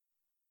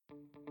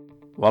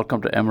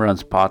Welcome to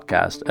Emran's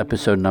podcast,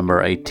 episode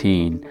number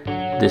 18.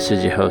 This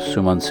is your host,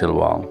 Suman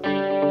Silwal.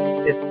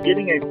 If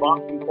getting a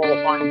Boston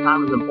qualifying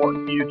time is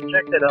important to you,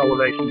 check that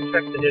elevation,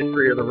 check the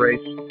history of the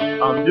race,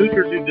 do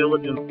your due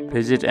diligence.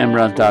 Visit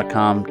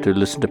emran.com to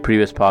listen to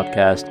previous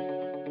podcasts.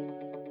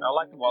 I'd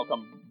like to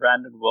welcome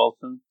Brandon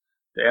Wilson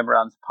to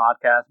Emran's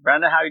podcast.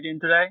 Brandon, how are you doing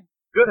today?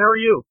 Good, how are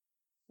you?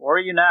 Where are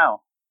you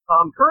now?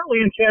 I'm currently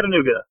in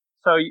Chattanooga.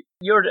 So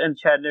you're in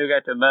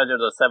Chattanooga to measure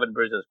the Seven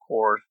Bridges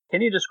course.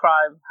 Can you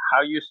describe how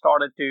you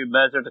started to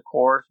measure the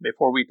course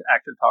before we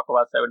actually talk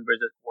about Seven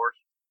Bridges course?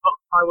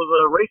 I was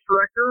a race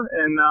director,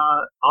 and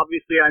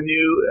obviously I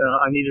knew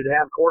I needed to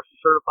have courses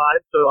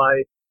certified, so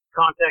I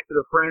contacted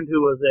a friend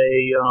who was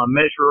a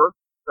measurer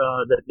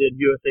that did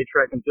USA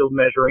Track and Field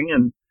measuring,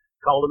 and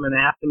called him and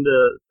asked him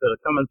to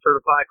come and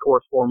certify a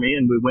course for me,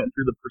 and we went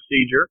through the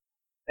procedure.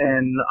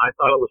 And I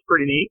thought it was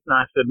pretty neat. And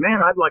I said,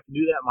 man, I'd like to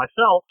do that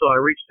myself. So I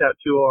reached out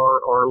to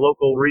our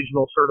local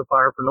regional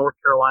certifier for North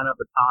Carolina at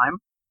the time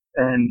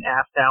and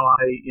asked how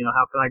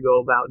can I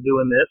go about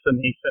doing this? And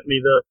he sent me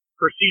the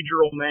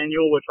procedural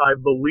manual, which I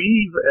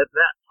believe at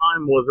that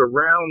time was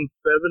around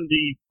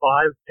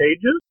 75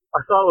 pages.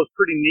 I thought it was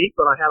pretty neat,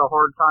 but I had a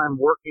hard time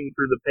working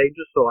through the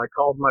pages. So I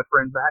called my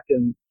friend back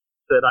and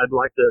said, I'd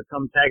like to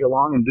come tag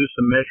along and do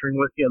some measuring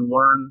with you and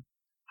learn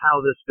how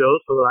this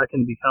goes so that I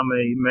can become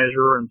a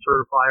measurer and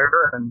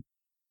certifier. And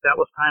that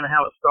was kind of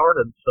how it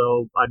started.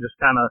 So I just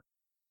kind of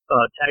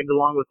tagged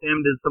along with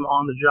him, did some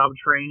on-the-job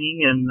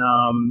training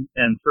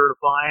and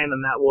certifying, and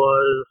that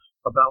was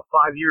about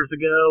 5 years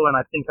ago, and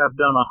I think I've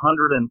done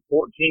 114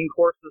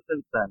 courses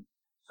since then.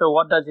 So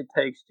what does it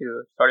take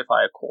to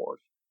certify a course?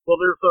 Well,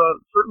 there's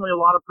certainly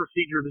a lot of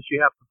procedure that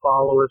you have to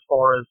follow as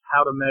far as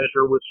how to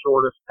measure with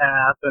shortest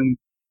path, and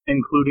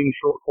including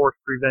short course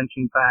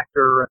prevention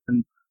factor,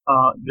 and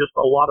just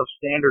a lot of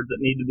standards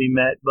that need to be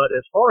met. But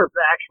as far as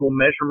the actual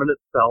measurement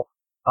itself,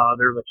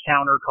 there's a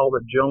counter called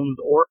a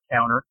Jones-Orr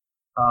counter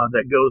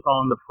that goes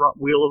on the front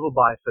wheel of a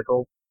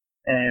bicycle,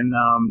 and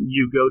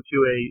you go to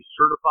a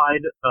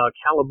certified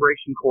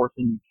calibration course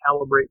and you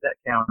calibrate that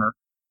counter.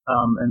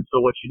 And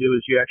so what you do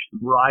is you actually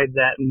ride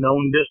that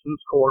known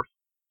distance course.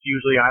 It's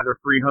usually either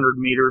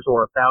 300 meters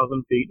or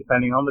 1,000 feet,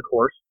 depending on the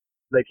course.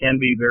 They can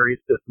be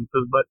various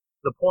distances, but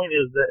the point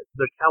is that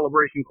the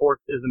calibration course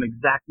is an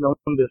exact known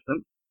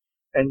distance.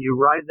 And you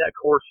ride that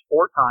course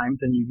 4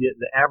 times, and you get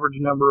the average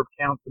number of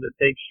counts that it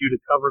takes you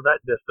to cover that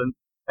distance.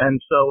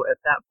 And so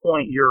at that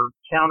point, your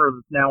counter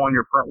that's now on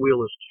your front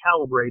wheel is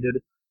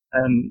calibrated,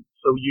 and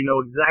so you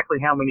know exactly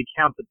how many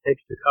counts it takes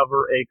to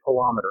cover a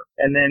kilometer.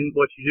 And then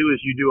what you do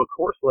is you do a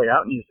course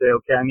layout, and you say,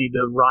 okay, I need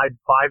to ride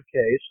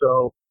 5K,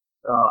 so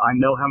I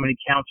know how many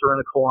counts are in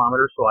a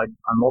kilometer, so I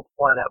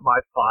multiply that by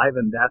 5,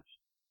 and that's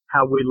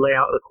how we lay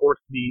out the course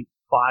to be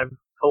 5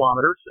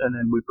 kilometers, and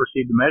then we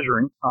proceed to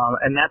measuring.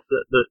 And that's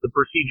the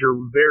procedure,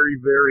 very,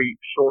 very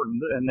shortened.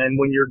 And then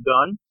when you're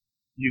done,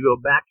 you go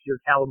back to your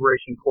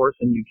calibration course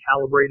and you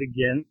calibrate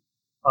again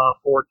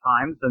 4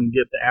 times and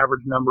get the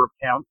average number of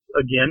counts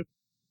again.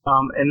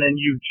 And then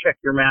you check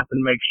your math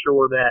and make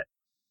sure that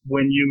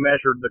when you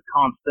measured, the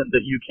constant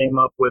that you came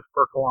up with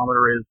per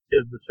kilometer is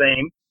the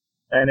same.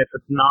 And if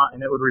it's not,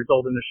 and it would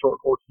result in a short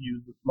course,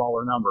 use the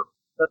smaller number.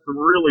 That's a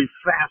really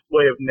fast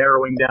way of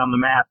narrowing down the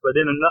math. But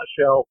in a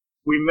nutshell,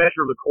 we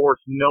measure the course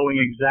knowing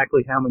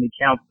exactly how many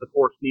counts the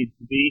course needs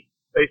to be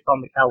based on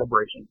the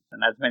calibration.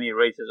 And as many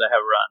races I have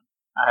run,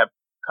 I have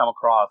come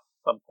across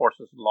some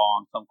courses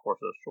long, some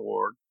courses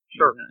short,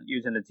 Sure.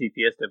 using the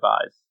GPS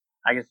device.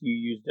 I guess you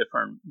use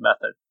different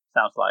methods,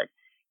 sounds like.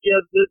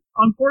 Yeah,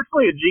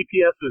 unfortunately, a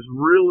GPS is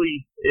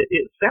really,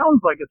 it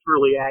sounds like it's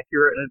really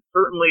accurate, and it's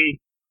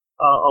certainly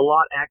a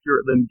lot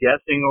accurate than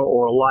guessing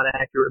or a lot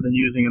accurate than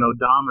using an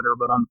odometer,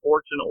 but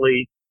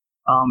unfortunately,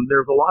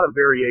 there's a lot of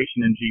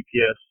variation in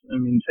GPS. I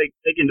mean,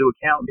 take into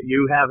account that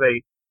you have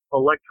a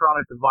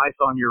electronic device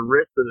on your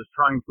wrist that is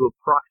trying to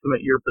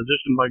approximate your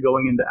position by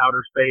going into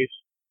outer space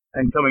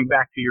and coming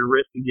back to your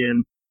wrist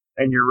again,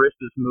 and your wrist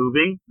is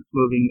moving. It's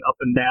moving up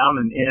and down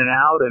and in and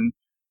out, and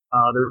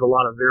there's a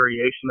lot of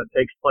variation that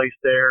takes place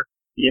there.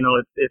 You know,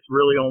 it's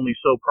really only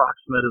so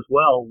proximate as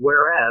well,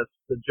 whereas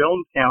the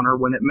Jones counter,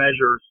 when it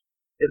measures,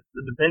 it's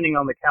depending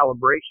on the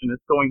calibration,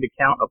 it's going to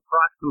count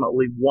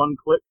approximately 1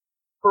 click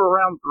for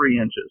around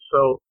 3 inches.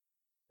 So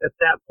at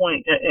that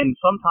point, and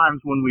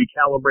sometimes when we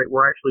calibrate,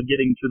 we're actually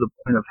getting to the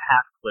point of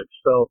half clicks.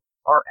 So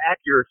our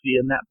accuracy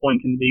in that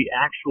point can be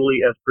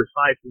actually as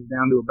precise as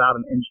down to about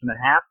 1.5 inches.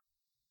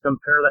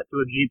 Compare that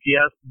to a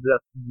GPS,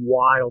 that's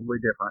wildly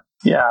different.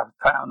 Yeah, I've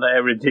found that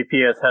every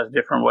GPS has a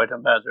different way to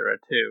measure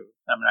it too.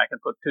 I mean, I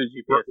can put 2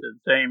 GPS in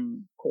the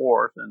same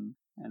course, and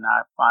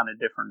I find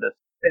it different.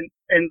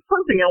 And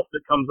something else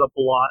that comes up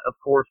a lot, of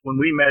course, when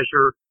we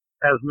measure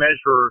as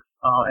measurers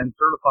and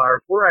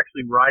certifiers, we're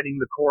actually riding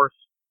the course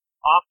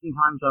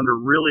oftentimes under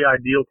really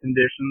ideal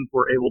conditions.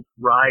 We're able to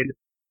ride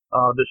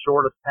the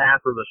shortest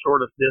path or the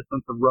shortest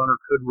distance a runner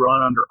could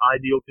run under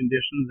ideal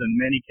conditions, in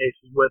many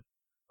cases with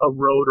a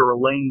road or a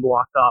lane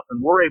blocked off, and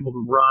we're able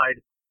to ride,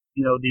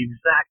 the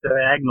exact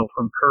diagonal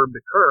from curb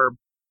to curb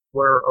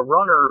where a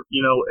runner,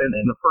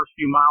 in the first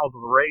few miles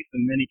of the race,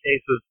 in many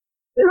cases,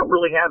 they don't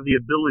really have the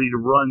ability to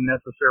run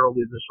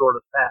necessarily the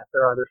shortest path.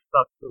 They're either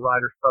stuck to the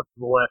right or stuck to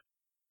the left.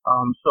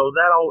 So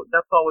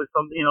that's always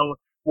something,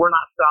 we're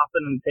not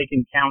stopping and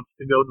taking counts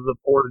to go to the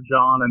Porta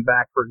John and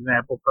back, for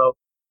example. So,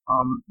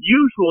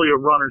 usually a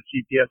runner's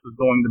GPS is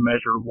going to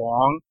measure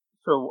long.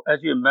 So as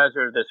you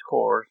measure this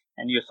course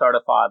and you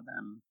certify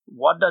them,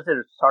 what does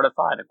it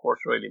certify the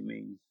course really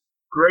mean?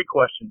 Great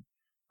question.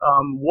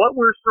 What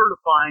we're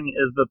certifying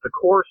is that the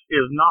course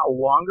is not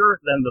longer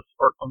than the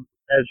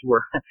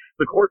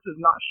course is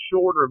not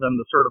shorter than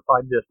the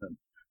certified distance.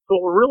 So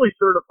what we're really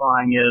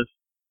certifying is,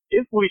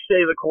 if we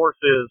say the course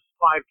is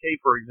 5K,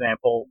 for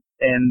example,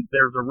 and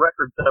there's a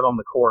record set on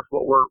the course,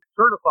 what we're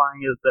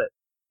certifying is that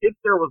if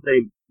there was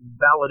a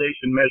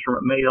validation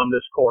measurement made on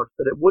this course,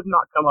 that it would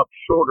not come up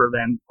shorter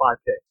than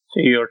 5K. So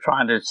you're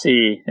trying to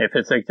see if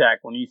it's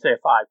exact. When you say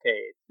 5K,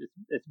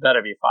 it's better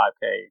be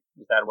 5K.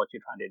 Is that what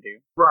you're trying to do?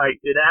 Right.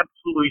 It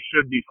absolutely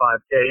should be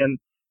 5K. And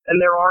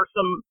there are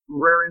some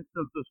rare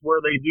instances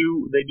where they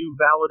do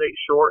validate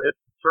short.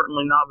 It's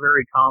certainly not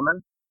very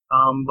common.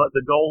 But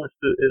the goal is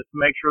to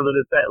make sure that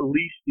it's at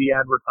least the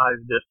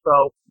advertised distance.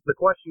 So the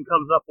question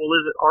comes up, well,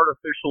 is it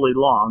artificially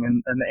long?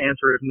 And the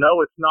answer is no,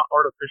 it's not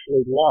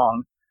artificially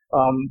long.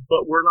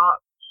 But we're not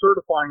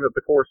certifying that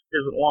the course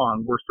isn't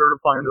long. We're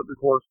certifying that the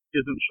course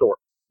isn't short.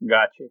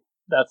 Gotcha.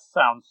 That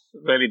sounds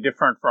really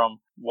different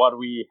from what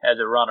we as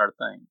a runner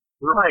think.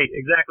 Right,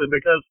 exactly.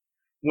 Because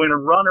when a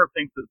runner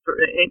thinks that,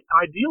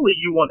 ideally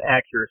you want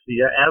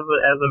accuracy. As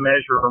a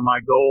measurer,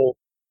 my goal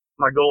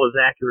is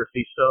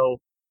accuracy. So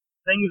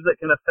things that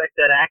can affect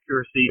that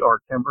accuracy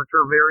are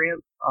temperature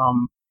variance.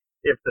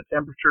 If the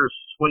temperature is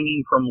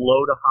swinging from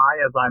low to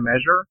high as I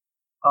measure,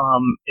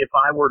 if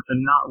I were to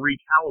not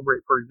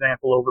recalibrate, for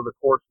example, over the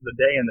course of the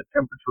day and the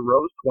temperature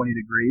rose 20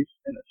 degrees,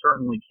 and it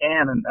certainly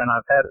can, and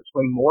I've had it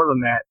swing more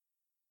than that,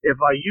 if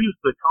I use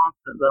the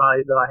constant that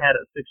I had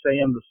at 6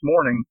 a.m. this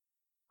morning,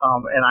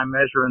 and I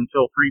measure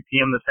until 3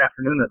 p.m. this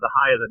afternoon at the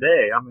high of the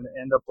day, I'm going to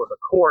end up with a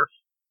course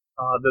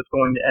that's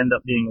going to end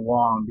up being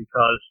long,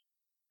 because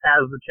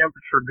as the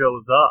temperature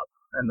goes up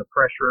and the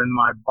pressure in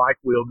my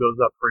bike wheel goes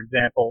up, for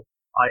example,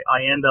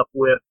 I end up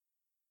with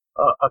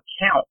a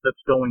count that's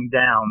going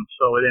down,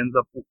 so it ends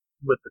up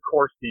with the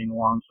course being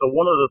long. So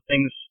one of the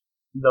things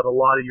that a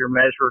lot of your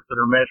measurers that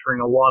are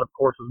measuring a lot of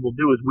courses will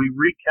do is we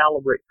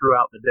recalibrate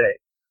throughout the day.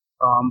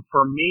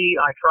 For me,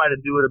 I try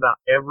to do it about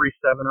every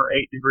 7 or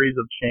 8 degrees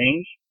of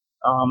change.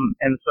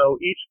 And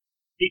so each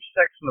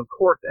section of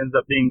course ends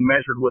up being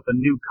measured with a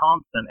new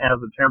constant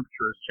as the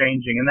temperature is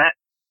changing. And that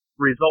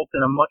results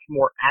in a much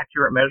more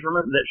accurate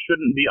measurement that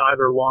shouldn't be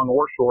either long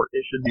or short.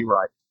 It should be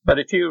right. But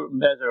if you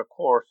measure a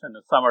course in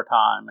the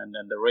summertime and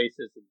then the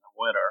races in the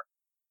winter,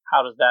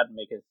 how does that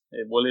make it?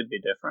 Will it be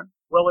different?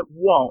 Well, it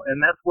won't. And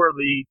that's where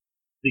the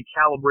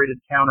calibrated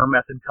counter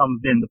method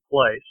comes into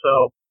play.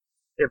 So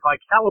if I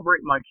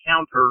calibrate my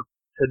counter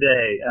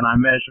today and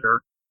I measure,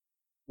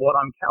 what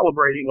I'm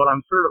calibrating, what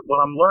I'm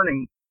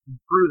learning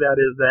through that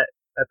is that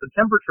at the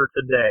temperature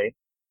today,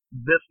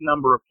 this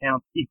number of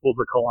counts equals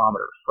a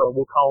kilometer. So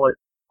we'll call it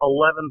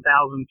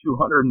 11,209.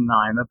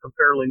 That's a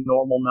fairly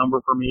normal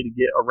number for me to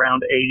get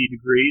around 80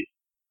 degrees.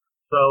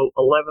 So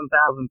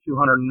 11,209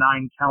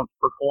 counts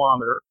per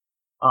kilometer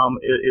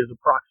is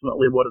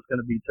approximately what it's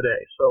going to be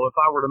today. So if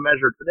I were to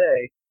measure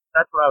today,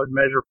 that's what I would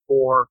measure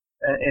for,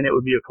 and it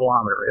would be a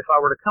kilometer. If I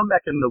were to come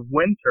back in the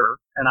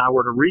winter and I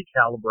were to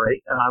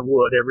recalibrate, and I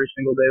would every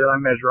single day that I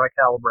measure, I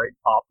calibrate,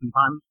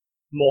 oftentimes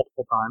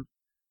multiple times,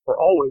 or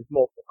always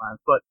multiple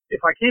times. But if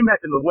I came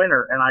back in the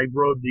winter and I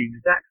rode the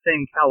exact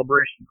same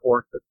calibration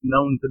course that's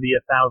known to be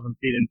 1,000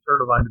 feet and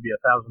certified to be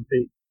 1,000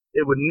 feet,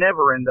 it would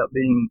never end up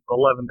being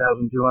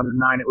 11,209.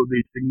 It would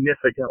be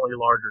significantly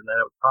larger than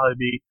that. It would probably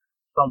be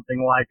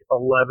something like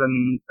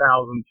 11,290,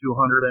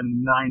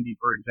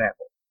 for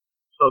example.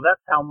 So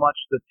that's how much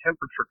the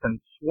temperature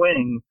can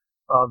swing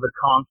the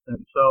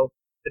constant. So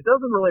it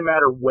doesn't really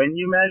matter when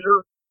you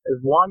measure, as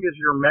long as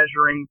you're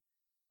measuring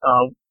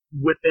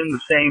within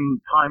the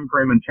same time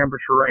frame and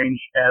temperature range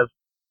as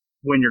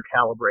when you're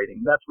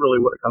calibrating. That's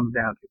really what it comes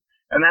down to.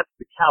 And that's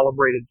the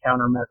calibrated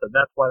counter method.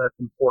 That's why that's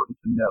important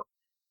to note.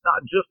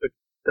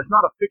 It's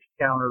not a fixed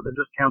counter that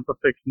just counts a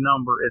fixed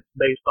number. It's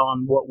based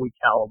on what we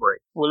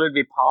calibrate. Will it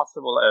be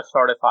possible a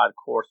certified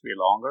course to be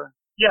longer?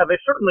 Yeah, they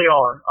certainly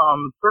are.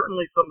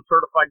 Certainly some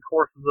certified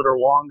courses that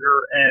are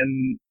longer,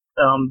 and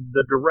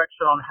the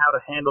direction on how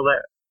to handle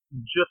that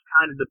just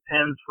kind of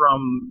depends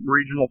from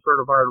regional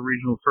certifier to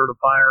regional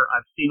certifier.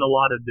 I've seen a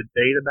lot of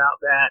debate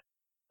about that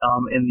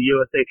in the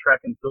USA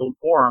Track and Field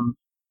forums.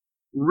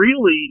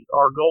 Really,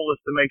 our goal is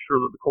to make sure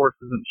that the course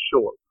isn't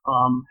short.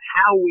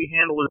 How we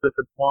handle it if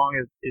it's long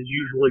is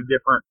usually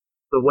different.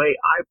 The way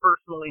I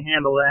personally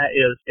handle that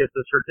is if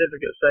the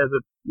certificate says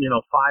it's,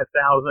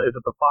 5,000, if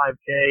it's a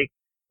 5K,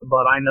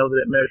 but I know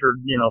that it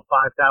measured,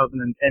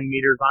 5,010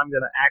 meters, I'm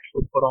going to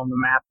actually put on the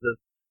map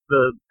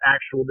the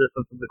actual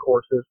distance of the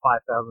course is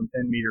 5,010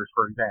 meters,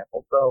 for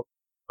example. So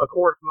a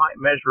course might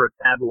measure a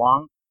tad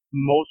long,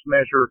 most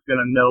measure is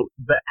going to note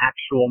the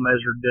actual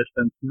measured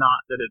distance,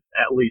 not that it's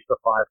at least a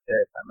 5K,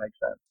 if that makes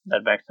sense.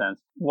 That makes sense.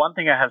 One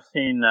thing I have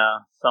seen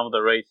some of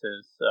the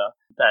races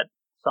that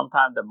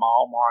sometimes the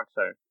mile marks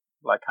are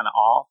like kind of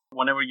off.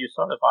 Whenever you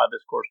certify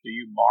this course, do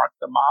you mark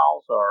the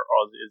miles or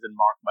is it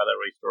marked by the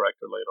race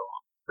director later on?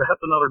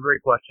 That's another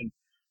great question.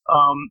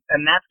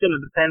 And that's going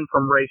to depend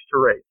from race to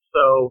race.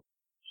 So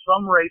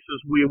some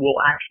races we will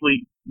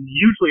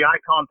usually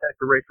I contact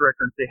the race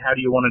director and say, how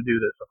do you want to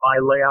do this? If I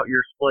lay out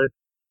your splits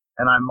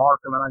and I mark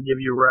them and I give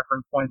you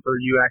reference points,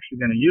 are you actually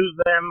going to use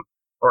them?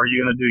 Or are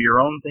you going to do your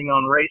own thing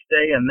on race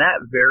day? And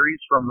that varies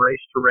from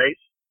race to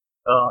race.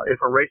 If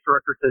a race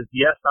director says,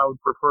 yes, I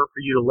would prefer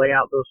for you to lay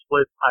out those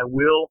splits, I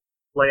will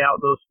lay out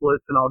those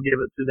splits and I'll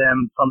give it to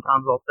them.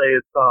 Sometimes I'll say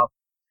it's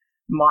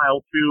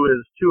mile 2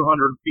 is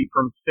 200 feet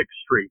from 6th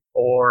Street.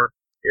 Or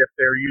if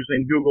they're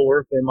using Google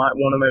Earth, they might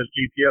want them as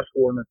GPS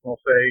coordinates. And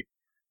I'll say,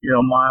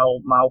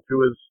 mile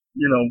 2 is,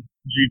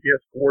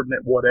 GPS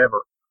coordinate,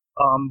 whatever.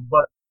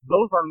 But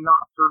those are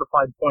not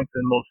certified points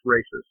in most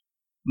races.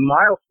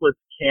 Mile splits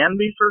can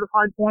be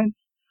certified points,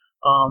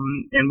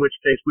 in which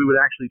case we would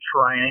actually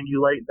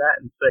triangulate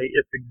that and say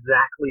it's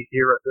exactly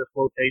here at this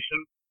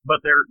location,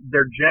 but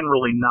they're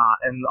generally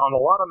not. And on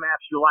a lot of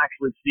maps, you'll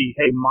actually see,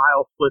 hey,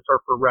 mile splits are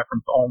for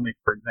reference only,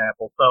 for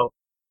example. So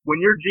when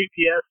your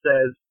GPS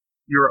says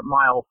you're at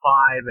mile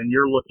 5 and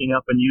you're looking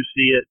up and you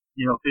see it,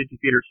 50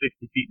 feet or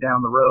 60 feet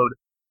down the road,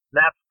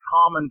 that's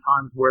common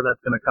times where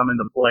that's going to come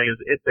into play is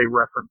it's a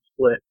reference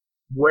split.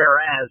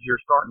 Whereas your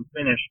start and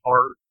finish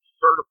are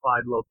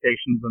certified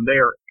locations and they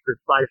are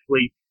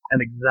precisely and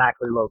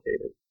exactly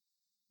located.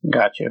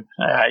 Got you.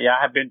 Yeah,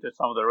 I have been to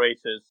some of the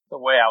races. The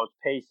way I was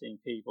pacing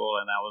people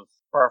and I was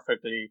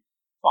perfectly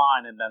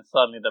fine, and then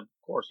suddenly the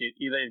course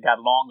either it got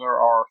longer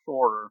or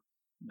shorter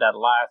that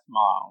last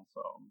mile.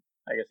 So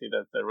I guess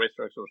either the race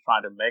director was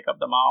trying to make up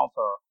the miles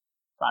or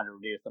trying to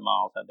reduce the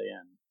miles at the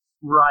end.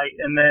 Right,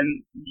 and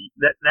then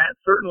that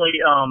certainly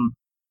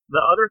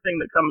the other thing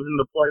that comes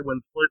into play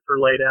when splits are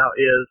laid out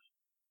is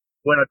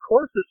when a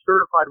course is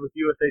certified with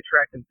USA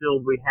Track and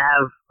Field, we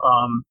have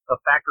a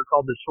factor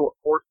called the short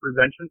course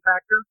prevention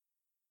factor,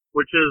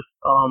 which is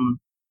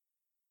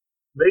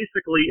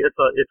basically it's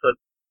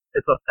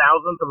a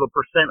thousandth of a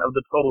percent of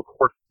the total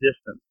course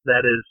distance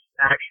that is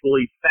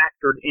actually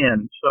factored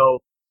in. So,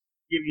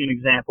 to give you an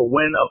example,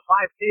 when a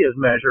 5K is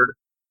measured,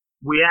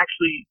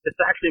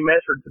 it's actually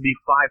measured to be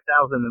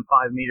 5,005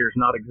 meters,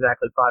 not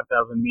exactly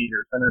 5,000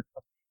 meters, and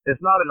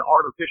it's not an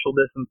artificial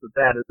distance at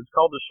that. It's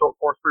called the short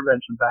course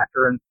prevention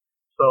factor, and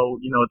so,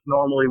 it's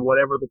normally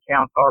whatever the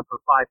counts are per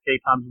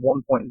 5K times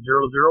 1.001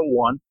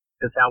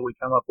 is how we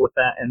come up with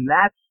that. And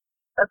that's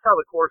how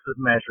the course is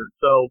measured.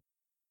 So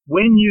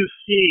when you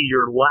see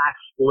your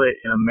last split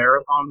in a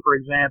marathon, for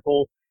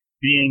example,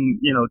 being,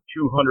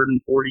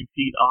 240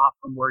 feet off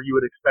from where you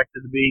would expect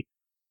it to be,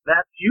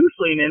 that's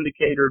usually an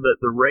indicator that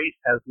the race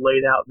has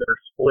laid out their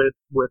splits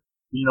with,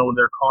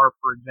 their car,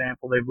 for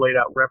example. They've laid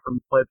out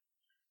reference splits,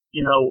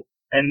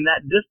 and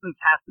that distance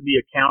has to be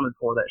accounted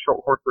for, that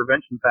short course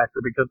prevention factor,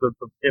 because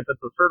if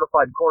it's a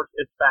certified course,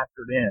 it's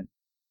factored in.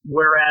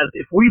 Whereas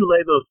if we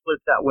lay those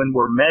splits out when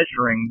we're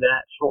measuring,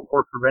 that short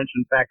course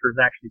prevention factor is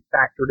actually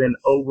factored in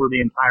over the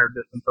entire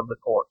distance of the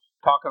course.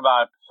 Talking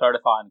about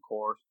certifying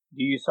course,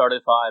 do you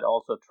certify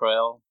also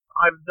trail?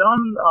 I've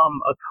done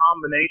a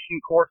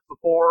combination course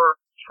before.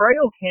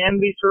 Trail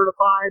can be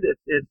certified.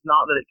 It's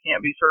not that it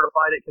can't be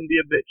certified. It can be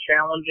a bit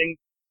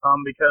challenging.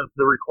 Because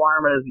the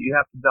requirement is that you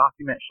have to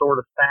document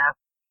shortest path,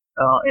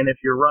 and if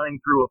you're running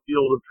through a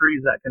field of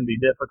trees, that can be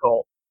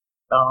difficult.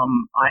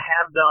 I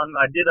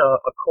did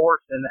a course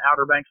in the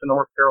Outer Banks of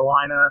North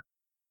Carolina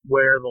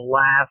where the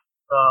last,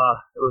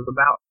 it was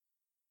about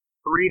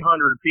 300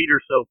 feet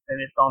or so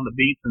finished on the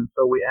beats, and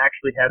so we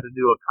actually had to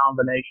do a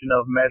combination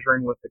of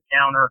measuring with the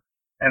counter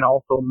and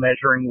also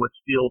measuring with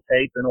steel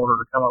tape in order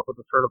to come up with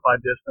a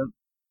certified distance.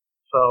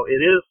 So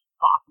it is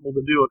possible to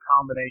do a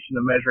combination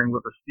of measuring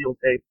with a steel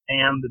tape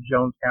and the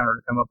Jones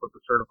counter to come up with a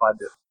certified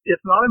distance.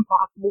 It's not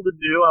impossible to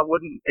do. I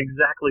wouldn't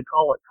exactly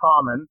call it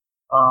common.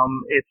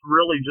 It's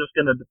really just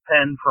going to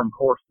depend from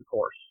course to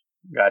course.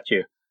 Got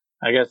you.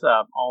 I guess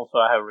also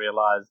I have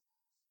realized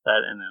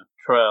that in a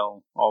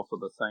trail, also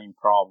the same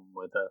problem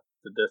with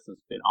the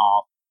distance being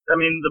off. I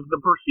mean,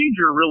 the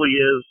procedure really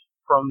is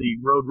from the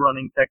Road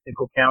Running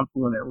Technical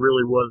Council, and it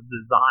really was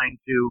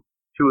designed to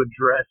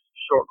address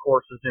short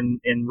courses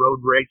in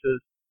road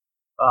races.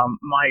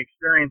 My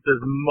experience is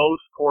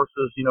most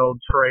courses,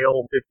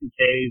 trail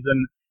 50Ks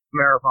and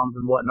marathons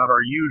and whatnot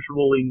are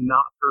usually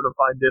not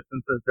certified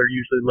distances. They're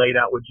usually laid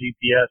out with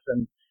GPS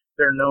and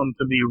they're known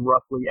to be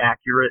roughly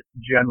accurate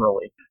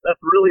generally. That's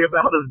really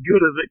about as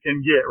good as it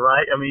can get,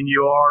 right? I mean,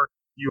 you are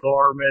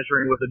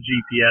measuring with a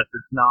GPS.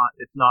 It's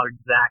not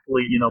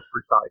exactly,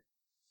 precise.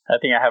 I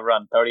think I have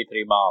run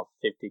 33 miles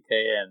 50K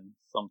and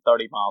some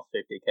 30 miles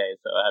 50K,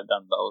 so I have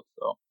done both.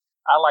 So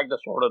I like the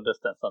shorter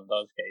distance on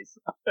those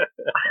cases.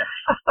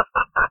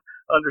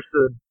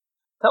 Understood.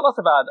 Tell us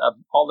about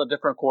all the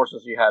different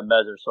courses you have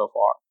measured so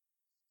far.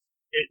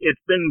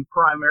 It's been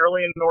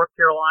primarily in North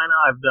Carolina.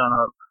 I've done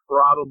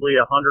probably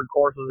 100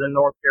 courses in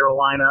North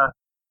Carolina.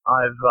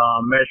 I've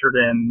measured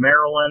in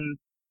Maryland,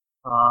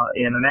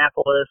 in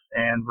Annapolis,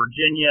 and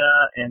Virginia,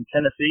 and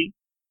Tennessee.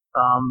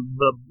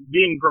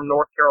 Being from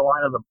North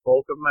Carolina, the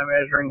bulk of my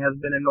measuring has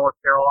been in North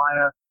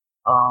Carolina,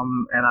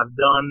 and I've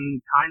done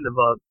kind of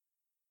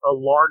a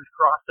large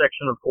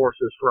cross-section of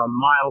courses, from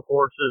mile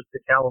courses to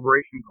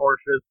calibration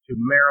courses to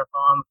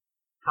marathons,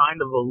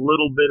 kind of a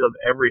little bit of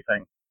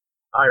everything.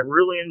 I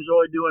really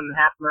enjoy doing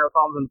half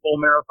marathons and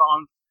full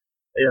marathons.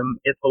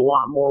 It's a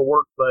lot more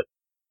work, but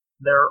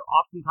they're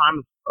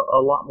oftentimes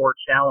a lot more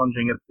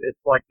challenging.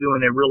 It's like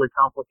doing a really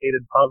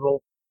complicated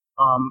puzzle,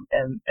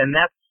 and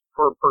that's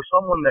for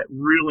someone that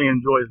really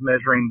enjoys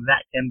measuring.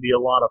 That can be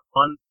a lot of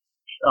fun,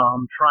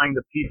 trying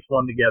to piece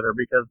one together,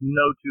 because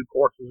no two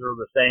courses are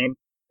the same.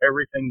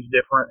 Everything's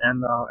different,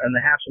 and the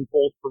halves and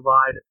fulls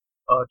provide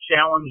a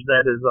challenge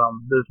that is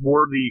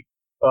worthy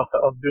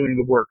of doing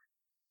the work.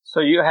 So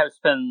you have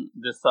spent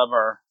this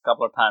summer a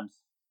couple of times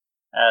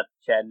at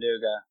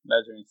Chattanooga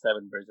measuring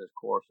Seven Bridges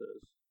courses,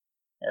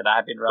 and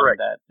I've been running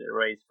Correct. that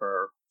race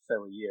for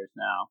several years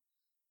now,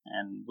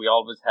 and we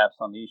always have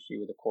some issue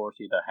with the course,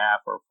 either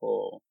half or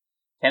full.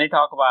 Can you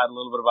talk about a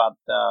little bit about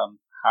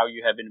how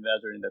you have been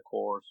measuring the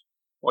course?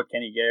 What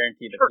can you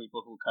guarantee the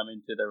people who come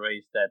into the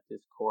race that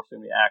this course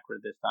will be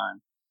accurate this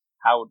time?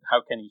 How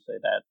can you say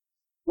that?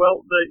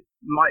 Well,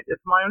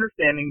 it's my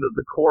understanding that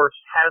the course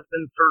has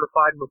been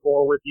certified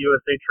before with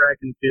USA Track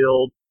and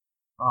Field,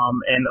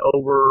 and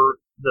over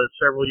the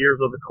several years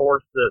of the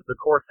course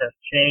has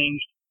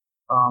changed,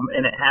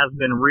 and it has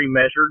been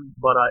remeasured,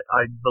 but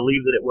I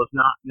believe that it was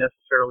not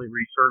necessarily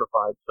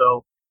recertified.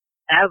 So,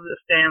 as it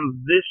stands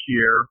this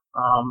year,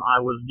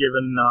 I was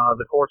given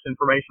the course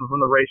information from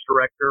the race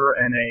director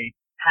and a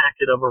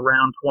packet of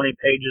around 20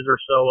 pages or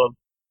so of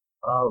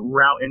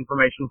route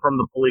information from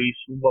the police,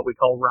 what we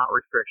call route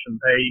restrictions.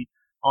 Hey,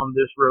 on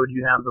this road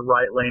you have the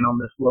right lane,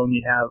 on this road you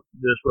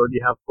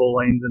have full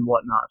lanes and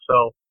whatnot.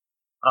 So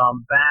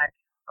back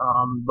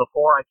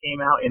before I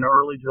came out in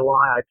early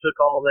July, I took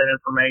all that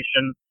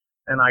information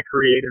and I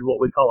created what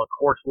we call a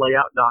course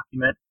layout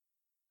document,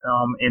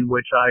 in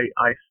which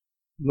I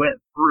went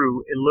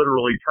through it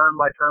literally turn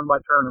by turn by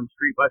turn and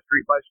street by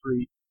street by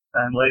street,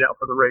 and laid out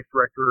for the race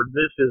director,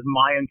 this is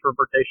my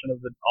interpretation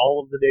of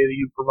all of the data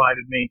you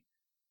provided me.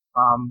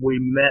 We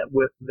met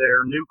with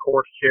their new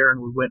course chair and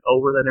we went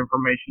over that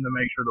information to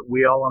make sure that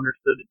we all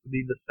understood it to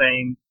be the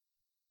same.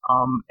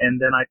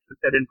 And then I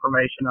took that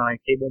information and I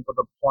came up with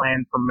a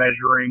plan for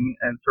measuring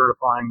and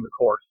certifying the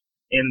course.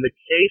 In the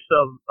case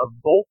of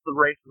both the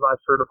races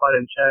I've certified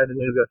in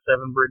Chattanooga,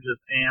 Seven Bridges,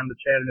 and the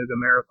Chattanooga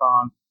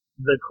Marathon,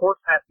 the course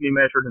has to be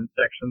measured in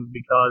sections,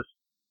 because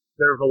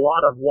there's a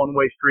lot of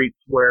one-way streets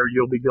where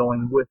you'll be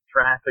going with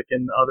traffic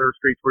and other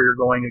streets where you're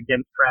going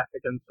against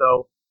traffic. And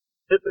so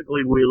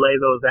typically we lay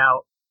those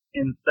out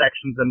in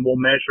sections and we'll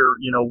measure,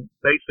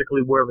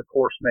 basically where the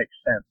course makes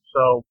sense.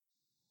 So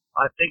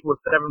I think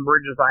with Seven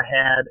Bridges, I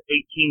had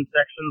 18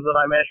 sections that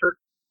I measured.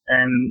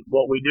 And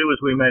what we do is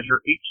we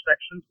measure each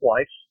section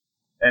twice,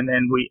 and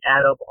then we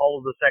add up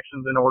all of the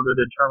sections in order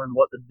to determine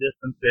what the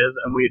distance is,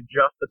 and we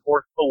adjust the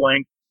course to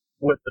length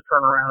with the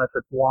turnaround if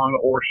it's long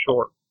or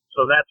short.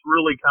 So that's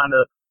really kind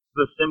of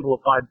the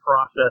simplified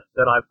process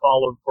that I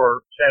followed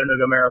for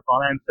Chattanooga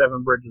Marathon and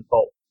Seven Bridges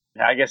both.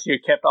 I guess you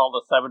kept all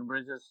the Seven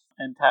Bridges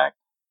intact?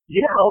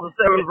 Yeah, all the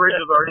Seven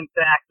Bridges are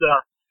intact,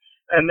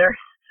 and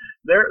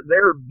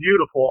they're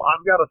beautiful.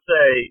 I've got to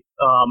say,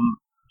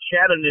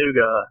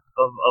 Chattanooga,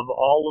 of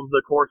all of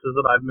the courses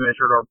that I've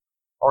measured,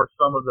 are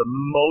some of the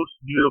most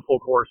beautiful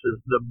courses.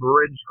 The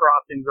bridge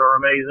crossings are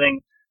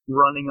amazing,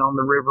 running on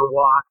the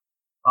Riverwalk.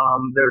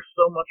 There's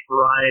so much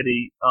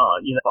variety.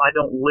 I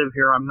don't live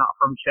here. I'm not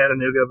from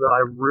Chattanooga, but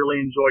I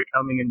really enjoy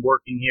coming and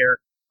working here.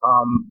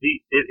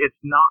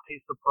 It's not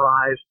a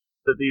surprise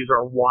that these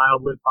are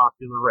wildly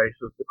popular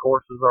races. The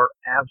courses are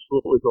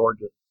absolutely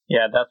gorgeous.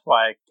 Yeah, that's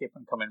why I keep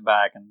on coming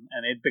back, and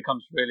it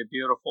becomes really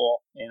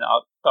beautiful in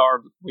our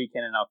third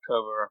weekend in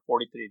October,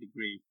 43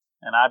 degrees.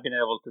 And I've been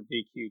able to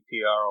BQ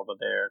PR over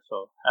there,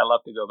 so I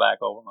love to go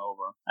back over and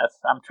over.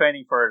 I'm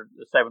training for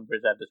the Seven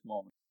Bridges at this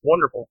moment.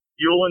 Wonderful.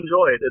 You'll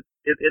enjoy it.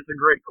 It's a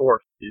great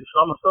course.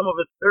 Some of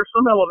it, there's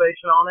some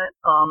elevation on it.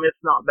 It's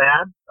not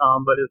bad,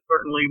 but it's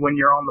certainly when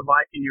you're on the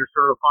bike and you're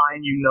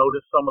certifying, you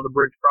notice some of the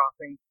bridge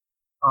crossings.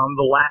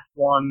 The last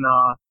one,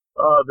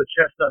 the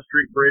Chestnut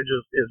Street Bridge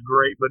is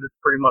great, but it's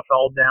pretty much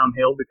all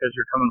downhill because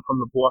you're coming from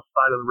the bluff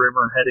side of the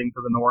river and heading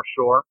to the North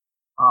Shore.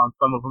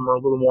 Some of them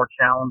are a little more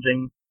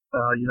challenging.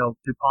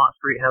 DuPont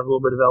Street has a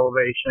little bit of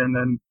elevation,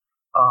 and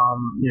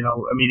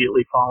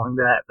immediately following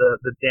that,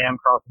 the dam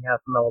crossing has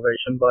some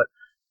elevation, but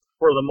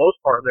for the most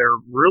part,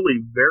 they're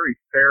really very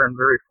fair and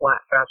very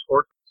flat, fast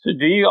courses. So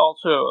do you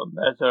also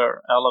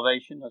measure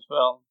elevation as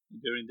well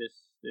during this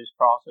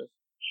process?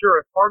 Sure.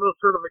 As part of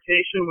the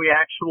certification, we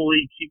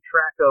actually keep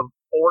track of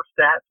 4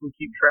 stats. We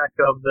keep track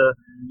of the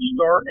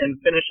start and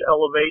finish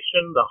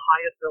elevation, the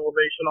highest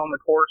elevation on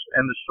the course,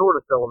 and the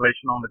shortest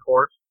elevation on the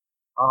course.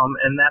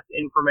 And that's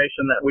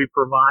information that we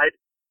provide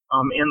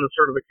in the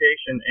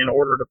certification in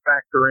order to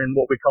factor in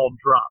what we call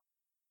drop.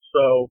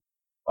 So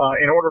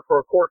In order for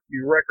a course to be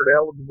record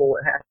eligible,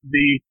 it has to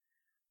be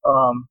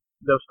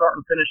the start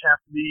and finish has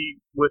to be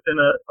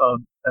within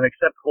an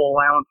acceptable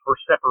allowance for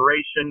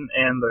separation,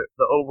 and the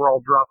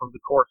overall drop of the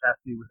course has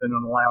to be within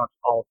an allowance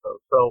also.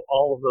 So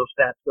all of those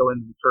stats go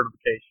into the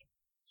certification.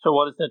 So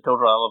what is the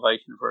total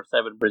elevation for a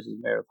Seven Bridges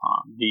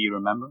Marathon? Do you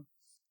remember?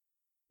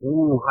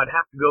 Ooh, I'd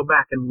have to go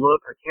back and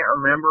look. I can't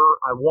remember.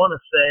 I want to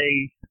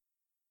say,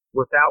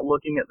 without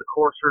looking at the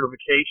course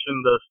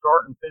certification, the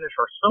start and finish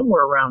are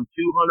somewhere around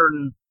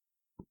 204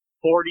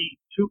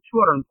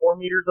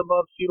 meters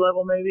above sea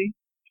level, maybe.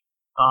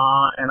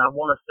 And I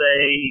want to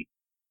say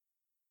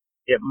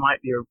it might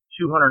be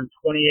 228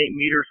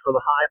 meters for the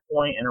high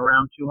point and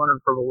around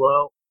 200 for the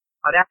low.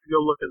 I'd have to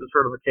go look at the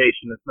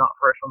certification. It's not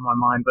fresh on my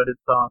mind, but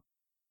it's not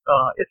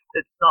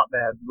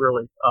bad,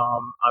 really.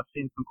 I've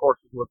seen some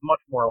courses with much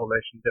more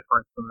elevation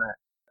difference than that.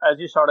 As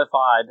you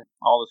certified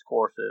all these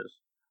courses,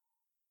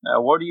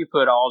 where do you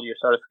put all your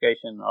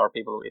certification, or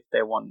people, if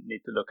they need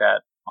to look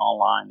at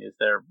online? Is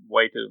there a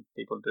way to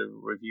people to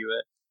review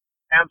it?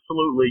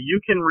 Absolutely.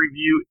 You can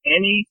review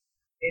any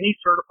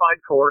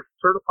certified course.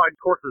 Certified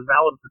course is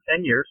valid for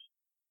 10 years.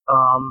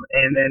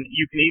 And then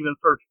you can even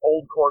search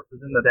old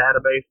courses in the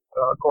database,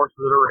 courses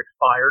that are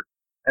expired.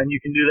 And you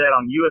can do that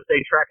on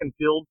USA Track and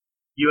Field.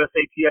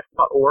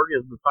 USATF.org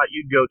is the site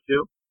you'd go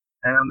to.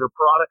 And under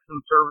products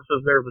and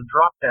services, there's a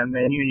drop-down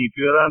menu. And if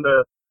you go down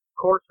to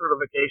course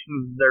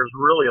certifications, there's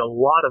really a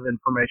lot of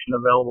information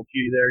available to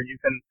you there. You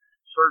can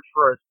search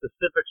for a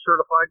specific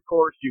certified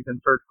course. You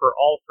can search for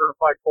all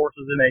certified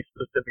courses in a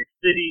specific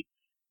city.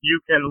 You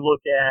can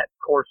look at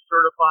course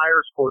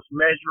certifiers, course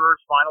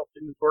measurers, final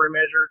signatory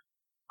measures,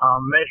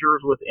 measures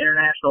with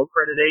international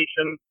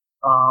accreditation,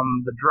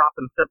 the drop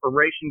and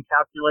separation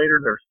calculator.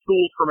 There's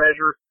tools for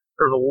measures.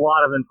 There's a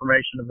lot of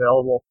information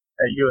available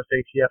at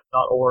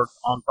USATF.org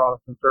on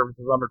products and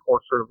services under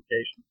course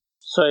certification.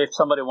 So if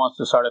somebody wants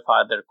to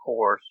certify their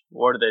course,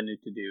 what do they need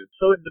to do?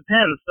 So it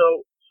depends.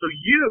 So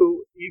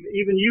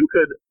even you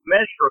could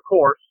measure a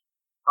course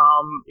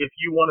if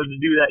you wanted to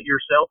do that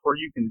yourself, or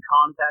you can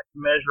contact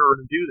the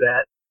measurer to do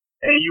that,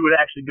 and you would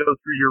actually go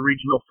through your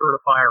regional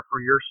certifier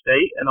for your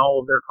state, and all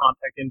of their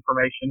contact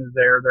information is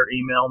there, their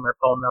email and their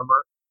phone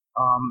number,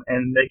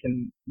 and they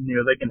can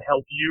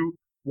help you,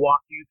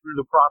 walk you through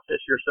the process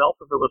yourself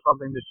if it was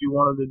something that you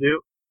wanted to do,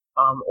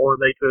 or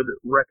they could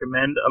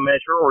recommend a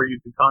measure, or you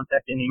could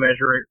contact any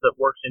measurer that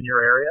works in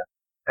your area,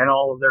 and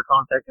all of their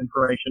contact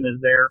information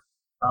is there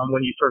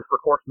when you search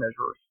for course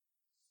measurers.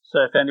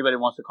 So if anybody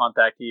wants to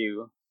contact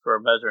you for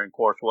a measuring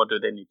course, what do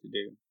they need to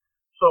do?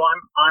 So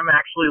I'm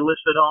actually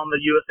listed on the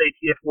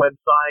USATF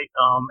website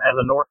as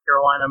a North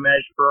Carolina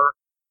measurer.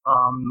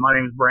 My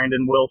name is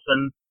Brandon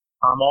Wilson.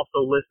 I'm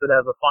also listed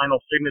as a final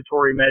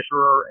signatory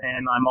measurer,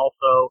 and I'm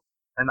also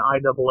an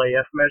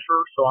IAAF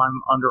measurer, so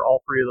I'm under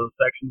all three of those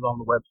sections on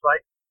the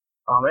website.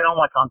 And all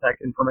my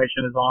contact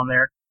information is on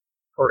there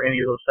for any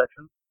of those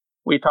sections.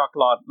 We talked a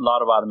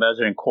lot about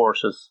measuring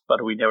courses,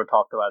 but we never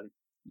talked about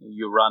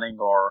you running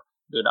or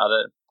doing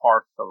other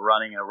parts of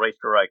running a race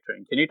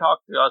directory. Can you talk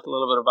to us a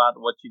little bit about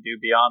what you do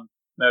beyond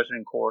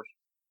measuring course?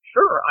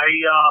 Sure.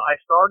 I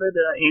started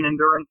in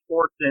endurance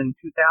sports in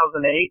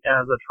 2008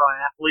 as a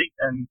triathlete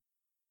and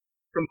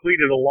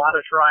completed a lot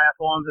of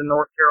triathlons in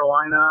North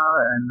Carolina.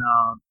 And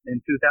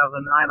in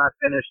 2009, I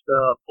finished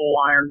the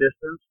full iron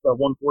distance, the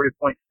 140.6.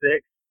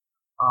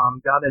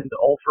 Got into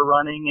ultra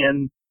running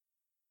in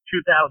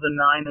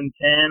 2009 and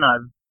 10.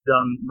 I've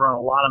run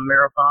a lot of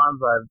marathons.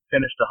 I've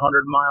finished a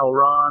 100-mile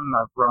run.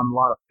 I've run a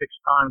lot of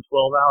fixed time,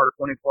 12-hour,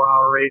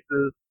 24-hour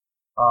races,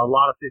 a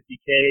lot of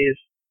 50Ks.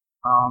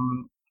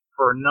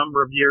 For a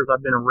number of years,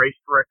 I've been a race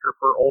director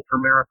for ultra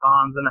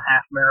marathons and a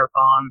half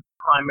marathon.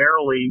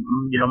 Primarily,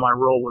 my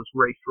role was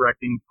race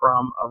directing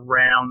from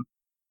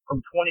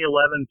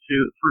 2011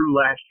 through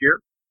last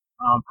year.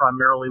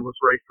 Primarily was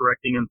race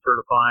directing and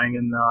certifying,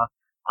 and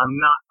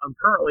I'm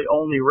currently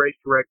only race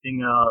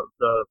directing an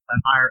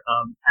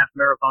half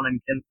marathon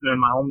in Kinston in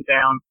my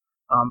hometown.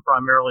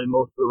 Primarily,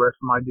 most of the rest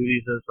of my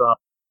duties is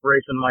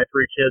racing my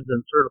 3 kids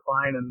and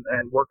certifying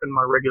and working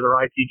my regular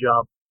IT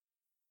job.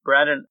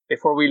 Brandon,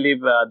 before we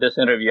leave this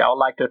interview, I would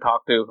like to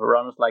talk to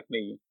runners like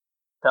me.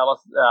 Tell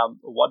us,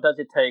 what does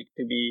it take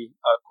to be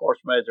a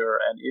course measurer,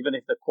 and even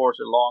if the course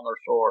is long or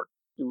short,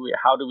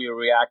 how do we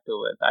react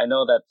to it? I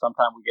know that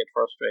sometimes we get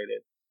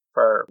frustrated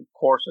for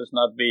courses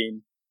not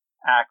being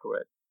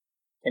accurate.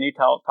 Can you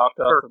talk to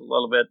us a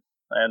little bit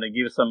and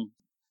give some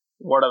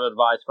word of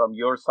advice from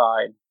your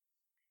side?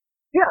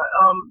 Yeah,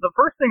 the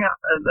first thing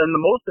and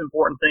the most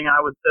important thing I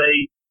would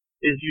say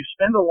is you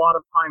spend a lot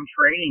of time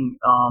training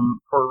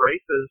for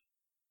races.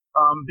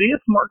 Be a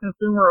smart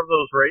consumer of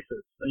those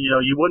races.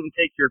 You wouldn't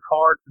take your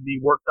car to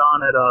be worked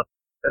on at a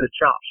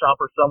chop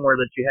shop or somewhere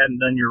that you hadn't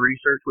done your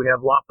research. We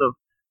have lots of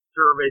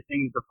survey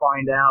things to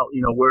find out,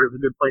 where's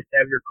a good place to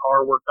have your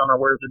car worked on or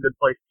where's a good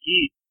place to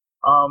eat.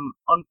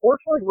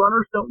 Unfortunately,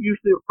 runners don't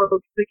usually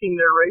approach picking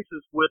their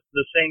races with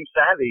the same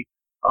savvy.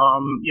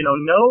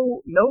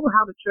 Know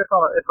how to check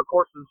on if a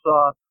course is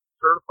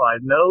certified.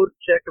 Know to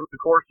check if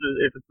the course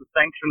is, if it's a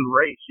sanctioned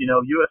race.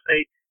 USA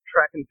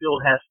Track and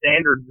Field has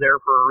standards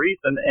there for a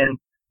reason, and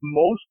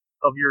most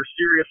of your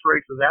serious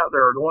races out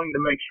there are going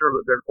to make sure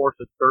that their course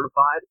is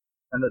certified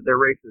and that their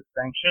race is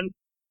sanctioned.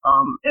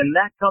 And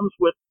that comes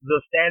with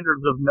the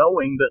standards of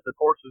knowing that the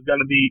course is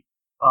going to be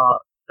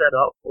set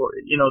up, or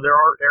there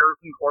are errors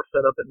in course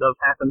setup. It does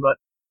happen, but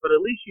at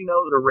least you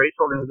know that a race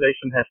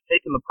organization has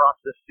taken the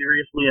process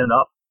seriously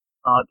enough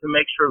to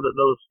make sure that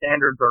those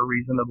standards are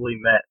reasonably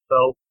met.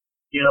 So,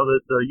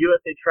 the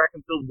USA Track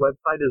and Field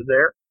website is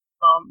there.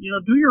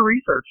 Do your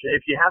research.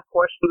 If you have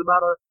questions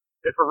about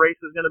if a race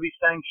is going to be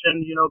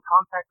sanctioned,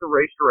 contact the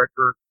race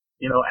director.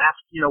 Ask,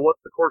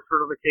 what's the course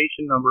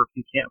certification number if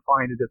you can't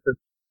find it. If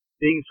it's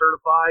being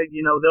certified,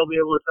 they'll be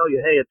able to tell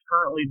you, hey, it's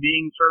currently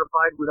being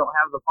certified. We don't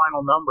have the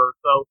final number.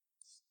 So,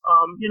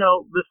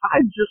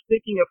 besides just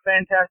picking a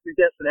fantastic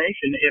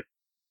destination,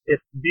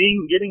 if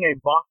getting a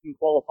Boston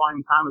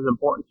qualifying time is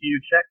important to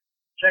you,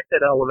 check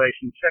that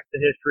elevation, check the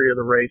history of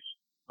the race.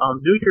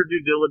 Do your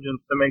due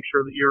diligence to make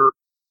sure that you're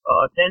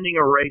attending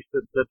a race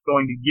that's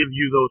going to give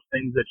you those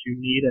things that you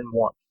need and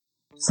want.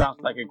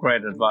 Sounds like a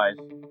great advice.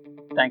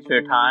 Thanks for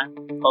your time.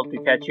 Hope to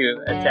catch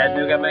you at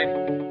Chattanooga,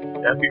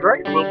 maybe. That'd be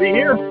great. We'll be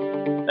here.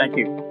 Thank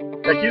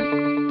you. Thank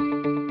you.